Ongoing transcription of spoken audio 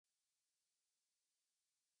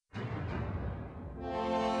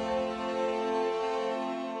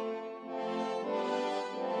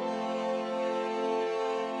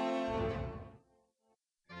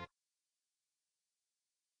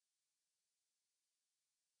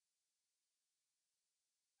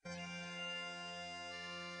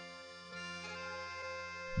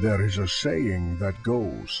There is a saying that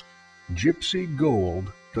goes, "Gypsy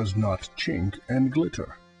gold does not chink and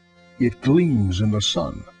glitter. It gleams in the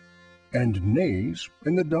sun and neighs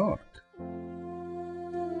in the dark."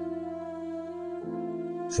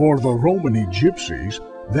 For the Romany gypsies,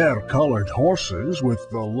 their colored horses with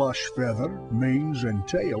the lush feather, manes, and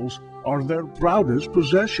tails are their proudest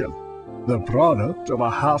possession. The product of a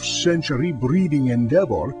half-century breeding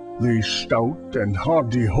endeavor, these stout and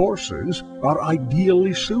hardy horses are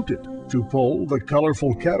ideally suited to pull the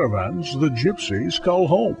colorful caravans the gypsies call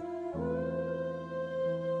home.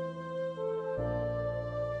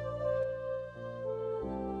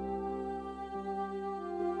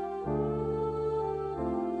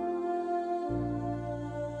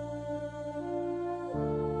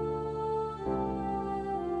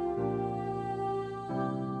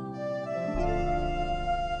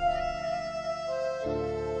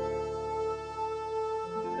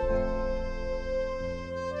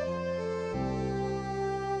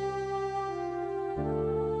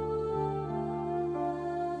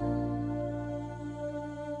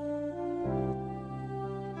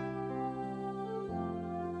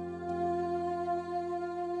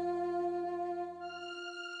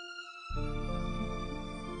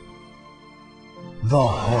 The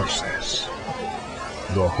horses.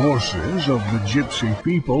 The horses of the gypsy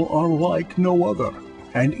people are like no other,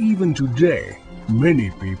 and even today, many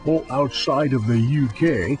people outside of the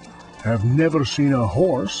UK have never seen a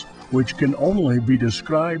horse which can only be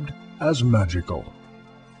described as magical.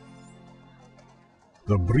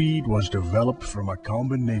 The breed was developed from a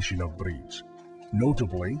combination of breeds,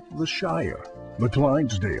 notably the Shire, the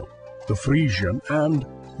Clydesdale, the Frisian, and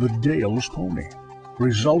the Dale's pony,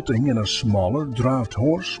 resulting in a smaller draft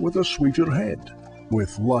horse with a sweeter head,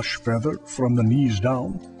 with lush feather from the knees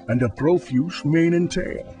down and a profuse mane and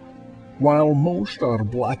tail. While most are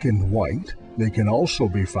black and white, they can also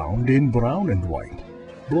be found in brown and white,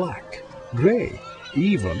 black, gray,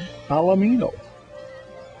 even palomino.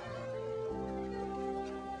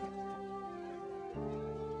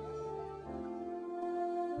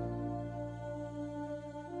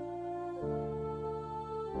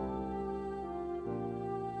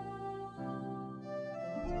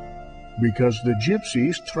 Because the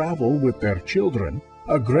gypsies travel with their children,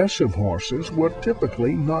 aggressive horses were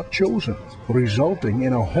typically not chosen, resulting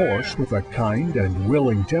in a horse with a kind and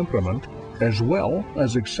willing temperament, as well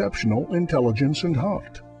as exceptional intelligence and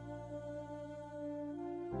heart.